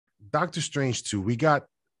Doctor Strange 2, we got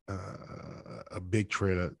a big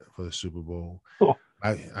trailer for the Super Bowl. Oh,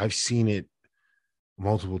 I've seen it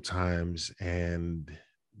multiple times, and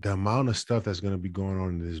the amount of stuff that's going to be going on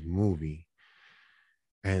in this movie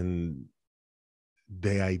and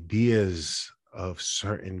the ideas of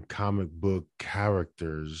certain comic book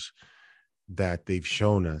characters that they've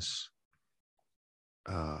shown us.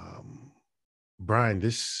 Brian,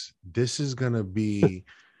 this is going to be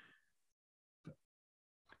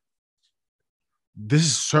this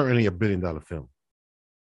is certainly $1 billion film.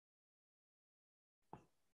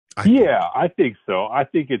 I think so. I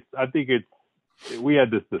think it's we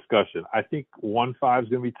had this discussion. I think 1.5 is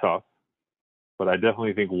going to be tough, but I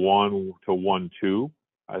definitely think 1 to 1.2.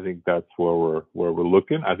 I think that's where we're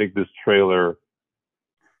looking. I think this trailer.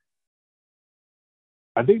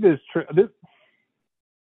 I think this.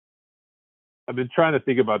 I've been trying to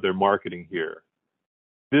think about their marketing here.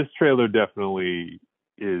 This trailer definitely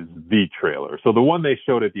is the trailer. So the one they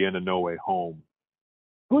showed at the end of No Way Home,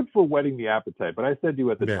 good for whetting the appetite. But I said to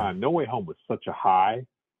you at the time, No Way Home was such a high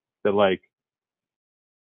that, like,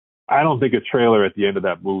 I don't think a trailer at the end of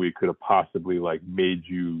that movie could have possibly, like, made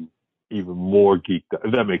you even more geeked up.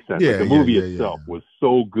 If that makes sense. Yeah, like, the movie itself was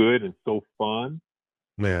so good and so fun.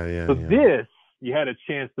 So this, you had a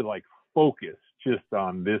chance to, like, focus just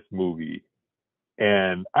on this movie.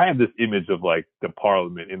 And I have this image of, like, the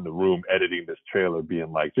Parliament in the room editing this trailer,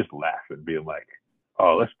 being like, just laughing, being like,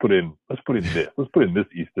 oh, let's put in this, let's put in this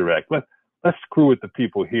Easter egg, let's screw with the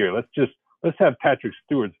people here, let's have Patrick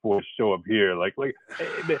Stewart's voice show up here, like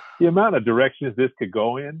the amount of directions this could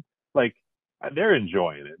go in, like, they're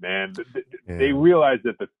enjoying it, man. They realize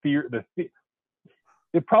that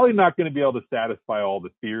they're probably not going to be able to satisfy all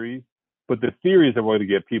the theories, but the theories are going to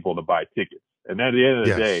get people to buy tickets. And at the end of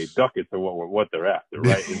the day, ducats are what they're after,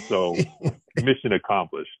 right? And so, mission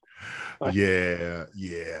accomplished. Yeah.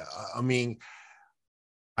 I mean,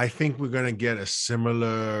 I think we're going to get a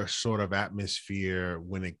similar sort of atmosphere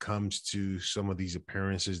when it comes to some of these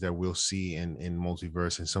appearances that we'll see in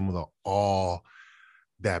Multiverse, and some of the awe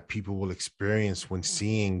that people will experience when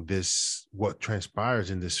seeing this. What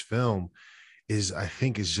transpires in this film is, I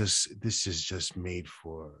think, this is just made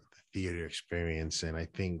for the theater experience. And I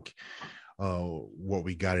think what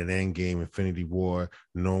we got in Endgame, Infinity War,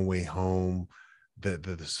 No Way Home,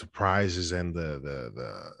 the surprises and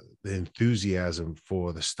the enthusiasm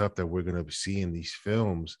for the stuff that we're going to see in these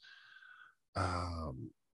films,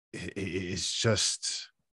 it's just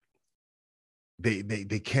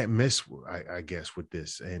they can't miss, I guess, with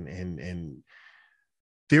this, and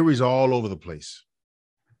theories all over the place.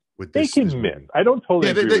 With this, they can miss. I don't totally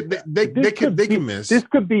agree with that. They can miss. This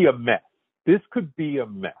could be a mess.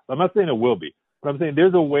 I'm not saying it will be, but I'm saying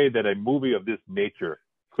there's a way that a movie of this nature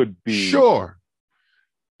could be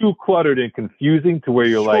too cluttered and confusing to where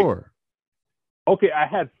you're like, okay, I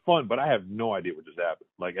had fun, but I have no idea what just happened.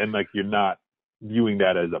 Like, and like, you're not viewing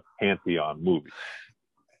that as a pantheon movie.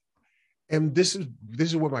 And this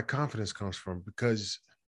is where my confidence comes from, because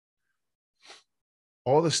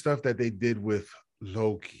all the stuff that they did with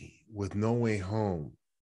Loki, with No Way Home,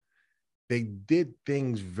 they did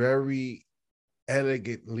things very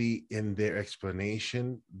elegantly in their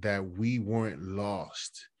explanation that we weren't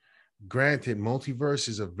lost. Granted, multiverse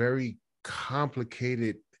is a very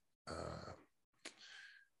complicated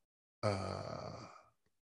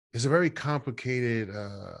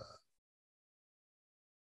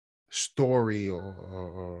story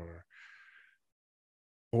or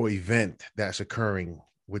event that's occurring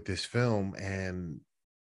with this film, and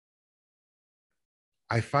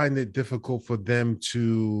I find it difficult for them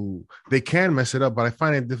to, they can mess it up, but I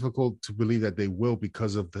find it difficult to believe that they will,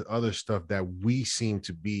 because of the other stuff that we seem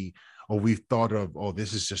to be, or we've thought of, oh,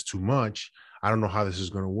 this is just too much. I don't know how this is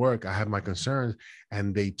going to work. I have my concerns.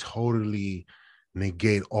 And they totally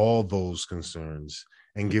negate all those concerns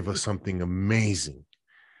and give us something amazing.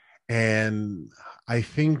 And I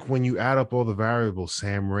think when you add up all the variables,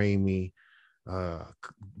 Sam Raimi,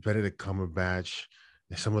 Benedict Cumberbatch,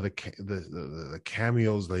 some of the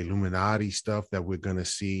cameos, the Illuminati stuff that we're going to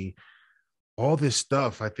see, all this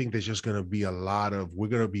stuff, I think there's just going to be a lot of, we're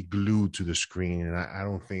going to be glued to the screen. And I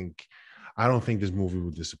don't think this movie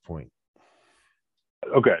will disappoint.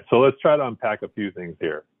 Okay, so let's try to unpack a few things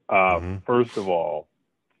here. First of all,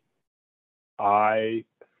 I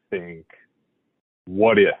think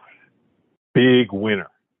What If, big winner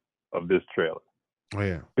of this trailer. Oh,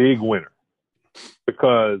 yeah. Big winner.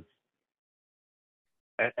 Because,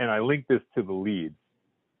 and I link this to the lead,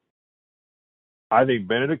 I think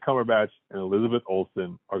Benedict Cumberbatch and Elizabeth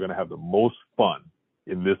Olsen are going to have the most fun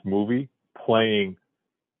in this movie playing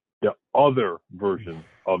the other version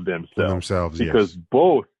of themselves. Because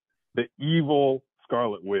both the evil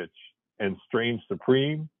Scarlet Witch and Strange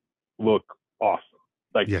Supreme look awesome.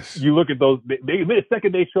 Like, you look at those, the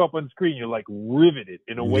second they show up on screen, you're like riveted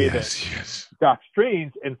in a way that Doc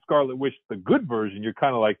Strange and Scarlet Witch, the good version, you're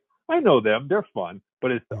kind of like, I know them, they're fun,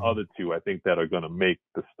 but it's the other two, I think, that are going to make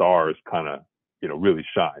the stars kind of, really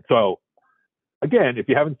shine. So again, if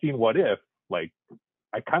you haven't seen What If, like,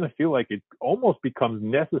 I kind of feel like it almost becomes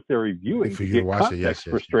necessary viewing to get context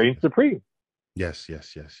for Strange Supreme. Yes.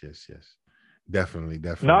 Definitely.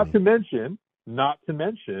 Not to mention,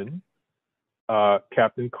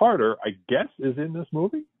 Captain Carter, I guess, is in this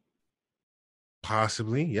movie.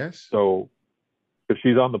 Possibly, yes. So, if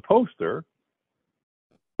she's on the poster,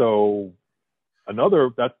 so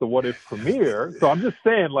that's the What If premiere. So I'm just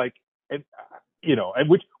saying, like, and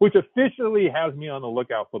which officially has me on the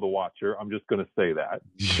lookout for The Watcher. I'm just going to say that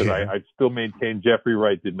because I still maintain Jeffrey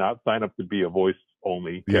Wright did not sign up to be a voice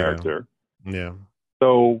only character. Yeah.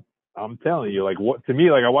 So I'm telling you, like, what to me,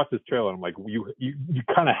 like, I watched this trailer and I'm like, you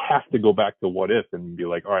kind of have to go back to What If and be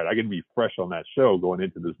like, all right, I can be fresh on that show going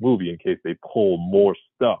into this movie in case they pull more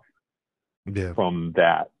stuff from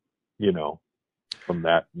that, from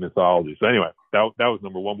that mythology. So anyway, that was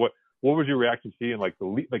number one. What was your reaction seeing like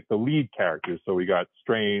the lead characters? So we got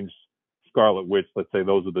Strange, Scarlet Witch. Let's say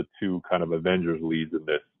those are the two kind of Avengers leads in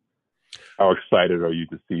this. How excited are you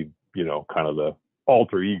to see, kind of the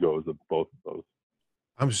alter egos of both of those?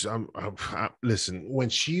 Listen, when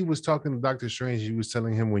she was talking to Doctor Strange, she was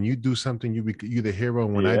telling him, when you do something, you're the hero.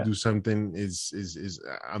 When I do something, is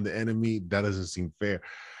I'm the enemy. That doesn't seem fair.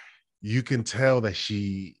 You can tell that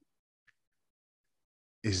she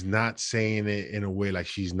is not saying it in a way like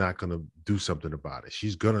she's not going to do something about it.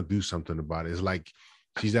 She's going to do something about it. It's like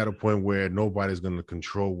she's at a point where nobody's going to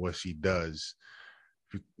control what she does.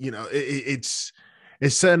 It's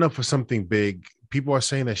setting up for something big. People are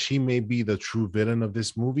saying that she may be the true villain of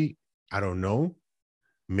this movie. I don't know.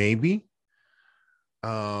 Maybe.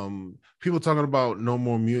 People talking about no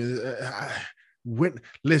more music.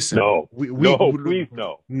 Listen, please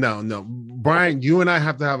no. No. Brian, you and I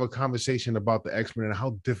have to have a conversation about the X-Men and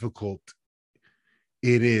how difficult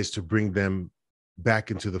it is to bring them back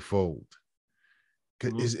into the fold. I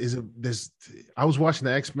was watching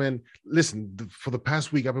the X-Men. Listen, for the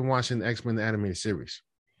past week, I've been watching the X-Men the animated series.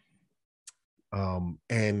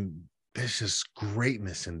 And there's just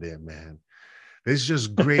greatness in there, man. There's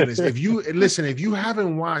just greatness. If you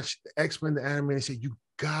haven't watched X-Men the animated series,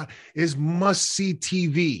 it's must-see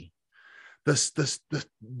TV.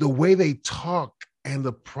 The way they talk and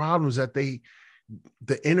the problems that the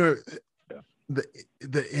inner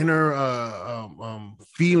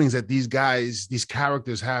feelings that these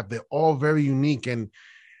characters have, they're all very unique, and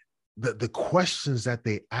the questions that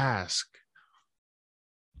they ask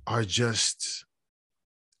are just.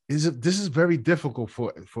 This is very difficult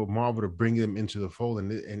for Marvel to bring them into the fold,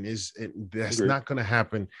 and that's not going to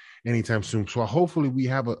happen anytime soon. So hopefully we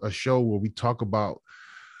have a show where we talk about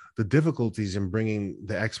the difficulties in bringing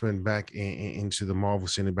the X-Men back into the Marvel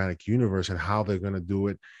Cinematic Universe and how they're going to do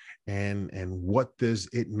it, and what does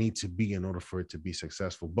it need to be in order for it to be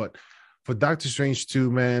successful. But for Doctor Strange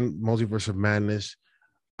 2, man, Multiverse of Madness,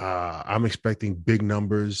 I'm expecting big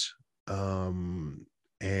numbers, and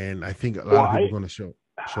I think a lot of people are going to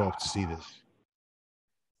show up to see this.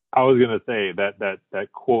 I was going to say that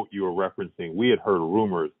quote you were referencing, we had heard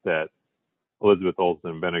rumors that Elizabeth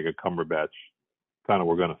Olsen and Benedict Cumberbatch kind of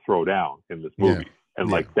were going to throw down in this movie.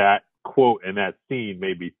 Like that quote and that scene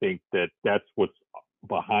made me think that that's what's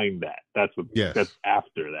behind that. That's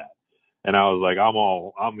after that. And I was like,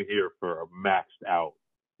 I'm here for a maxed out,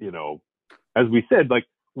 as we said, like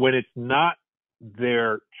when it's not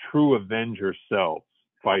their true Avenger selves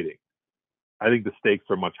fighting, I think the stakes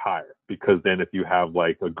are much higher, because then if you have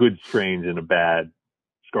like a good Strange and a bad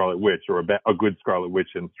Scarlet Witch, or a good Scarlet Witch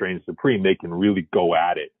and Strange Supreme, they can really go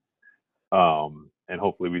at it. And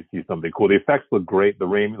hopefully we see something cool. The effects look great. The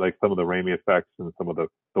Raimi, like some of the Raimi effects and some of the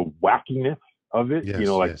wackiness of it,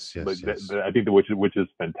 I think the Witch is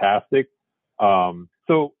fantastic. So,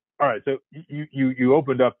 all right. So you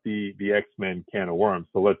opened up the X-Men can of worms.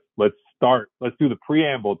 So let's do the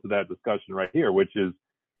preamble to that discussion right here, which is,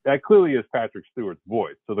 that clearly is Patrick Stewart's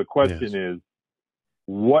voice. So the question is,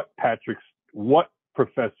 what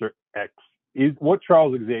Professor X is, what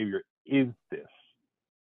Charles Xavier is this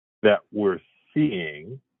that we're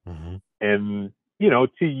seeing? Mm-hmm. And,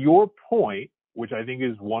 to your point, which I think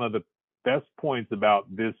is one of the best points about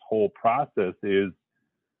this whole process is,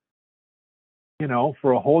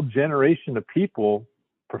 for a whole generation of people,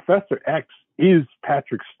 Professor X is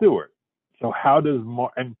Patrick Stewart. So how does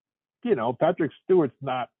Patrick Stewart's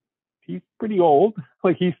he's pretty old.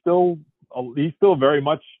 Like, he's still very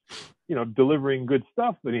much, delivering good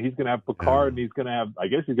stuff. But he's going to have Picard, and he's going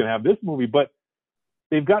to have this movie. But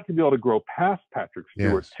they've got to be able to grow past Patrick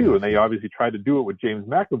Stewart too. And they obviously tried to do it with James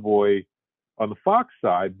McAvoy on the Fox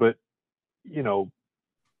side, but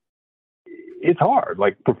it's hard.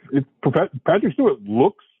 Like Patrick Stewart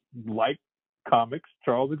looks like comics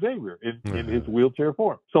Charles Xavier in his wheelchair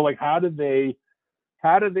form. So like, how do they,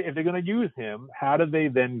 if they're going to use him, how do they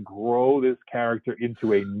then grow this character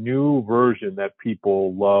into a new version that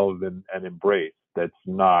people love and embrace, that's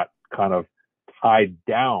not kind of tied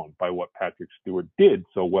down by what Patrick Stewart did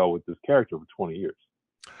so well with this character for 20 years?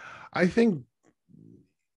 I think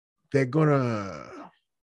they're going to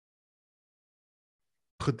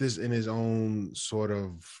put this in his own sort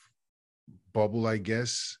of bubble, I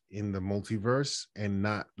guess, in the multiverse, and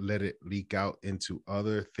not let it leak out into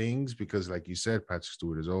other things, because like you said, Patrick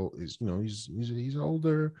Stewart is old, he's an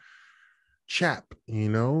older chap,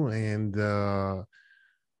 and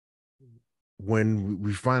when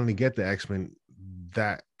we finally get the X-Men,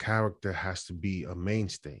 that character has to be a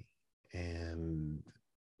mainstay. And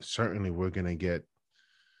certainly we're going to get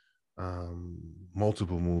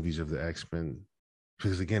multiple movies of the X-Men,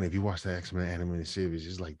 because again, if you watch the X-Men animated series,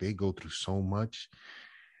 it's like they go through so much.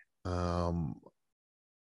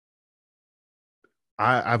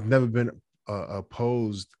 I've never been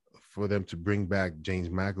opposed for them to bring back James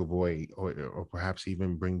McAvoy, or perhaps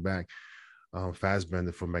even bring back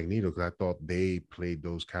Fassbender for Magneto, because I thought they played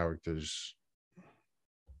those characters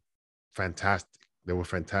fantastic. They were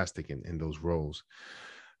fantastic in those roles.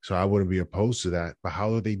 So I wouldn't be opposed to that. But how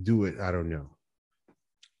do they do it? I don't know.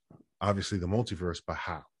 Obviously the multiverse, but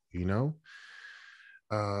how? There's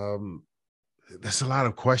a lot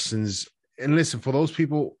of questions. And listen, for those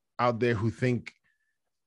people out there who think,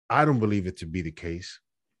 I don't believe it to be the case,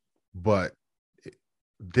 but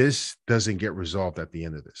this doesn't get resolved at the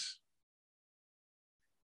end of this.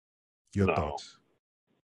 Your thoughts?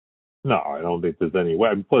 No, I don't think there's any way.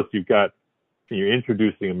 Plus, you're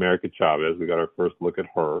introducing America Chavez. We got our first look at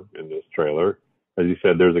her in this trailer. As you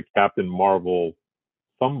said, there's a Captain Marvel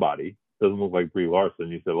somebody. Doesn't look like Brie Larson.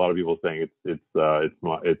 You said a lot of people saying it's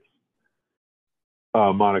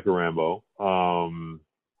Monica Rambeau.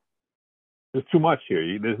 There's too much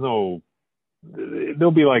here. There'll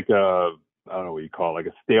be like I don't know what you call it,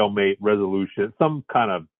 like a stalemate resolution, some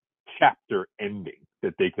kind of chapter ending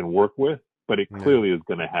that they can work with, but it clearly is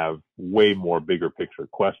going to have way more bigger picture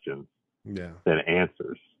questions than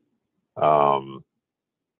answers.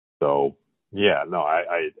 So yeah, no,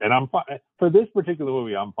 and I'm fine for this particular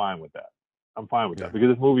movie. I'm fine with that. That because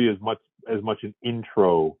this movie is as much an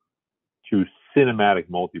intro to cinematic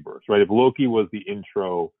multiverse, right? If Loki was the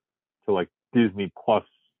intro to like Disney Plus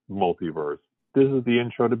multiverse, this is the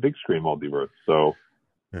intro to big screen multiverse. So,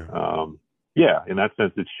 in that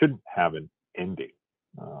sense, it shouldn't have an ending.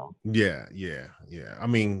 Yeah. I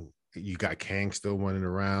mean, you got Kang still running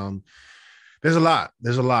around. There's a lot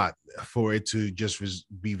for it to just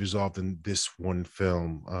be resolved in this one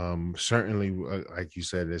film. Certainly, like you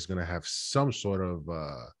said, it's going to have some sort of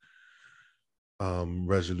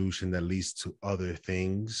resolution that leads to other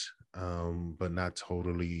things, but not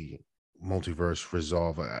totally multiverse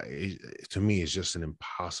resolve. To me, it's just an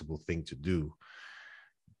impossible thing to do,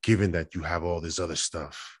 given that you have all this other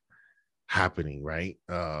stuff happening, right?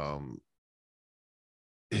 I'm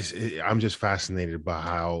just fascinated by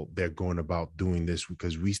how they're going about doing this,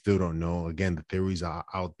 because we still don't know. Again, the theories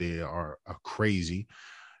out there are crazy.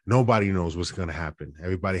 Nobody knows what's going to happen.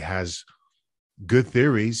 Everybody has good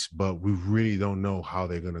theories, but we really don't know how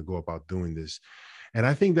they're going to go about doing this. And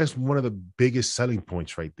I think that's one of the biggest selling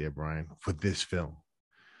points right there, Brian, for this film,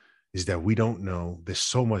 is that we don't know. There's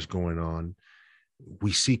so much going on.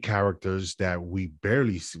 We see characters that we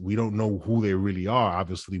don't know who they really are.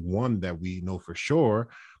 Obviously, one that we know for sure,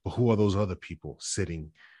 but who are those other people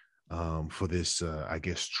sitting for this, I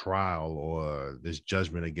guess, trial or this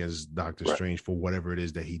judgment against Doctor Strange for whatever it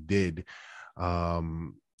is that he did.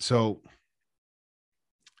 So,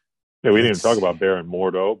 we didn't talk about Baron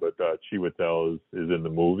Mordo, but Chiwetel is in the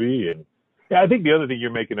movie, and I think the other thing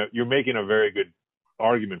you're making a very good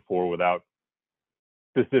argument for, without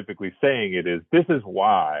specifically saying it, is this is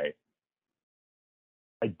why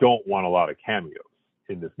I don't want a lot of cameos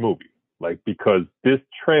in this movie. Like, because this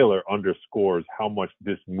trailer underscores how much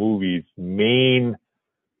this movie's main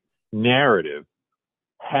narrative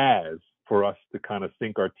has for us to kind of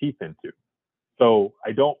sink our teeth into. So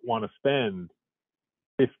I don't want to spend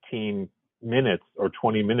 15 minutes or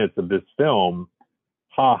 20 minutes of this film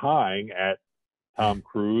ha-haing at Tom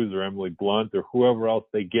Cruise or Emily Blunt or whoever else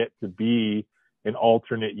they get to be an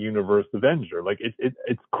alternate universe Avenger. Like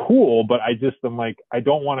it's cool, but I'm like, I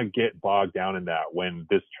don't want to get bogged down in that when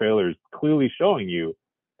this trailer is clearly showing you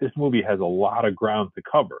this movie has a lot of ground to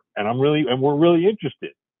cover, and we're really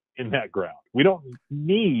interested in that ground. We don't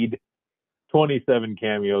need 27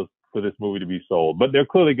 cameos for this movie to be sold, but they're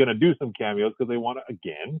clearly going to do some cameos because they want to,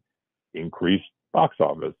 again, increase box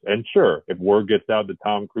office. And sure, if word gets out that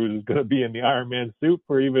Tom Cruise is going to be in the Iron Man suit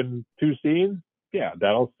for even 2 scenes, yeah,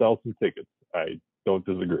 that'll sell some tickets. I don't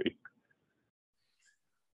disagree.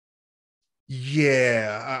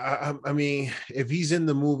 Yeah, I mean, if he's in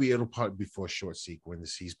the movie, it'll probably be for a short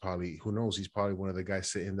sequence. He's probably, who knows, he's probably one of the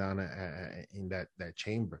guys sitting down in that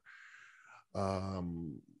chamber.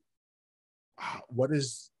 What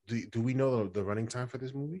is, do we know the running time for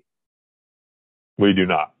this movie? We do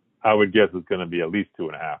not. I would guess it's going to be at least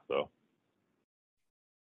 2.5, though.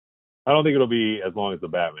 I don't think it'll be as long as the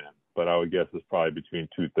Batman, but I would guess it's probably between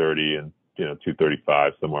 2:30 and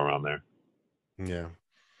 2:35, somewhere around there. Yeah.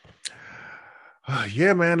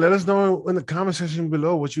 Yeah, man. Let us know in the comment section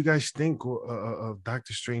below what you guys think of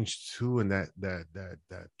Doctor Strange 2 and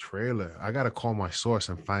that trailer. I gotta call my source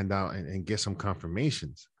and find out and get some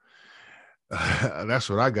confirmations. That's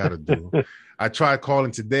what I gotta do. I tried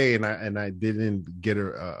calling today and I didn't get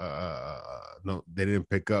her. No, they didn't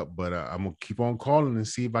pick up. But I'm gonna keep on calling and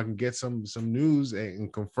see if I can get some news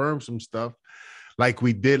and confirm some stuff, like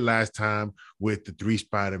we did last time with the 3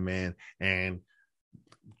 Spider-Man and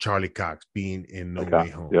Charlie Cox being in No Way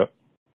Home. Yep.